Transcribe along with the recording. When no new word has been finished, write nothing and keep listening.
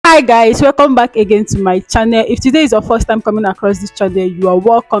Hi guys, welcome back again to my channel. If today is your first time coming across this channel, you are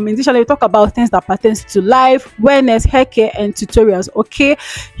welcome. In this channel we talk about things that pertains to life, wellness, hair care and tutorials. Okay,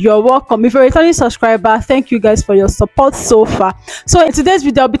 you're welcome. If you're a returning subscriber, thank you guys for your support so far. So in today's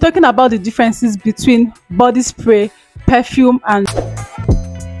video I'll be talking about the differences between body spray, perfume and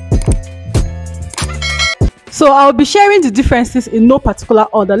so I'll be sharing the differences in no particular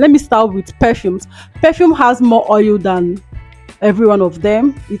order. Let me start with perfumes. Perfume has more oil than every one of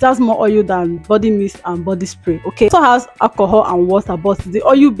them. It has more oil than body mist and body spray. Okay, it also has alcohol and water, but the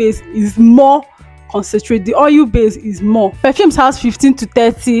oil base is more concentrated. The oil base is more. Perfumes has 15 to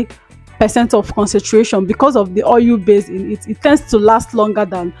 30% of concentration. Because of the oil base in it, it tends to last longer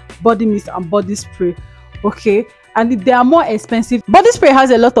than body mist and body spray. Okay, and they are more expensive. Body spray has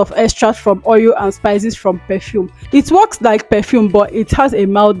a lot of extracts from oil and spices from perfume. It works like perfume, but it has a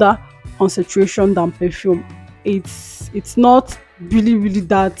milder concentration than perfume. It's not really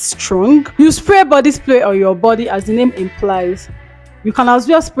that strong. You spray body spray on your body as the name implies. You can as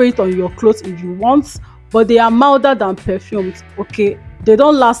well spray it on your clothes if you want, but they are milder than perfumes. Okay, they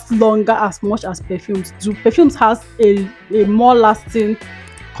don't last longer as much as perfumes do. Perfumes has a more lasting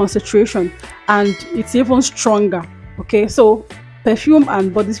concentration and it's even stronger. Okay, so perfume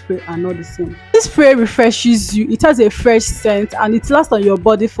and body spray are not the same. This spray refreshes you. It has a fresh scent and it lasts on your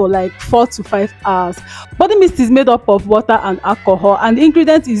body for like 4 to 5 hours. Body mist is made up of water and alcohol, and the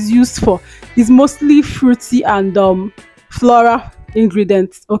ingredient is used for is mostly fruity and floral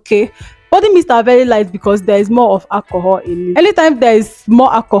ingredients. Okay, body mist are very light because there is more of alcohol in it. Anytime there is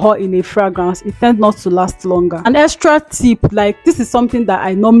more alcohol in a fragrance, it tends not to last longer. An extra tip, like this is something that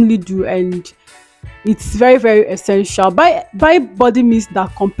I normally do and it's very essential. Buy body mist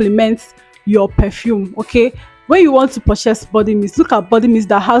that complements your perfume. Okay, when you want to purchase body mist, look at body mist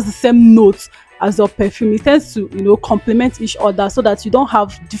that has the same notes as your perfume. It tends to complement each other so that you don't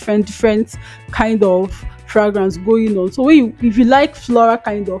have different kind of fragrance going on. So if you like floral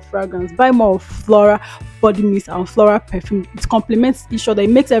kind of fragrance, buy more of floral body mist and floral perfume. It complements each other.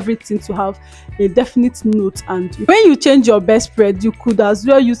 It makes everything to have a definite note. And when you change your bed spread, you could as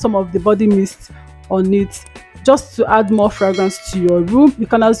well use some of the body mist on it just to add more fragrance to your room. You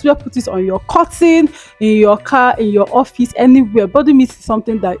can as well put it on your curtain, in your car, in your office, anywhere. Body mist is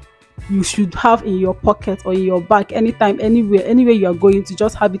something that you should have in your pocket or in your bag anytime, anywhere you are going to.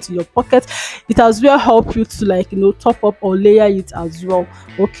 Just have it in your pocket. It as well help you to top up or layer it as well.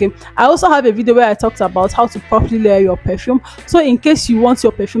 Okay, I also have a video where I talked about how to properly layer your perfume. So in case you want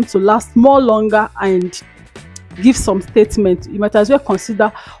your perfume to last more longer and give some statement, you might as well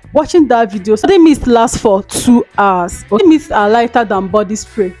consider watching that video. Body mist lasts for 2 hours. Body mist are lighter than body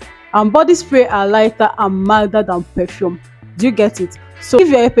spray, and body spray are lighter and milder than perfume. Do you get it? So if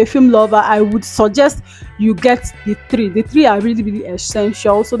you're a perfume lover, I would suggest you get the three. The three are really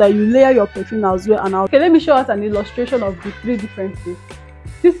essential so that you layer your perfume as well. And okay, let me show us an illustration of the three differences.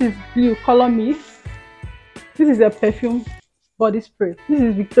 This is blue color mist. This is a perfume body spray. This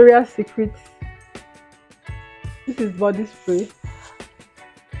is Victoria's Secret. This is body spray.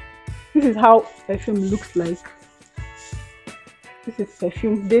 This is how perfume looks like. This is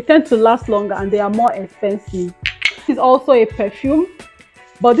perfume. They tend to last longer and they are more expensive. This is also a perfume,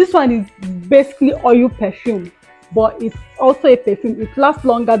 but this one is basically oil perfume, but it's also a perfume. It lasts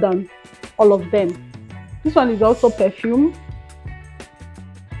longer than all of them. This one is also perfume.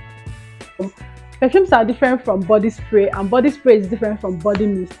 Perfumes are different from body spray, and body spray is different from body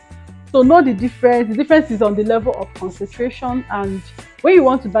mist. So know the difference. The difference is on the level of concentration, and when you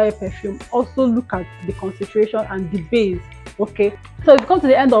want to buy a perfume, also look at the concentration and the base. Okay, so if you come to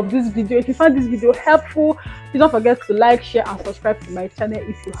the end of this video, if you find this video helpful, please don't forget to like, share and subscribe to my channel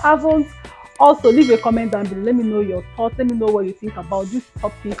if you haven't. Also leave a comment down below. Let me know your thoughts. Let me know what you think about this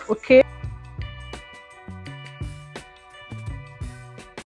topic. Okay,